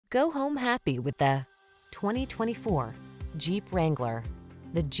Go home happy with the 2024 Jeep Wrangler.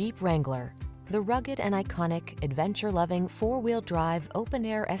 The Jeep Wrangler, the rugged and iconic, adventure-loving four-wheel drive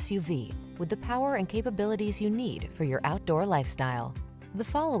open-air SUV with the power and capabilities you need for your outdoor lifestyle. The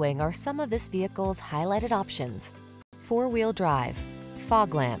following are some of this vehicle's highlighted options: four-wheel drive,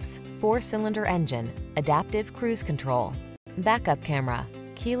 fog lamps, four-cylinder engine, adaptive cruise control, backup camera,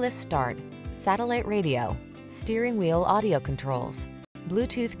 keyless start, satellite radio, steering wheel audio controls,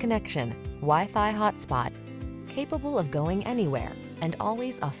 Bluetooth connection, Wi-Fi hotspot. Capable of going anywhere and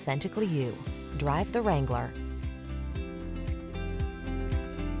always authentically you. Drive the Wrangler.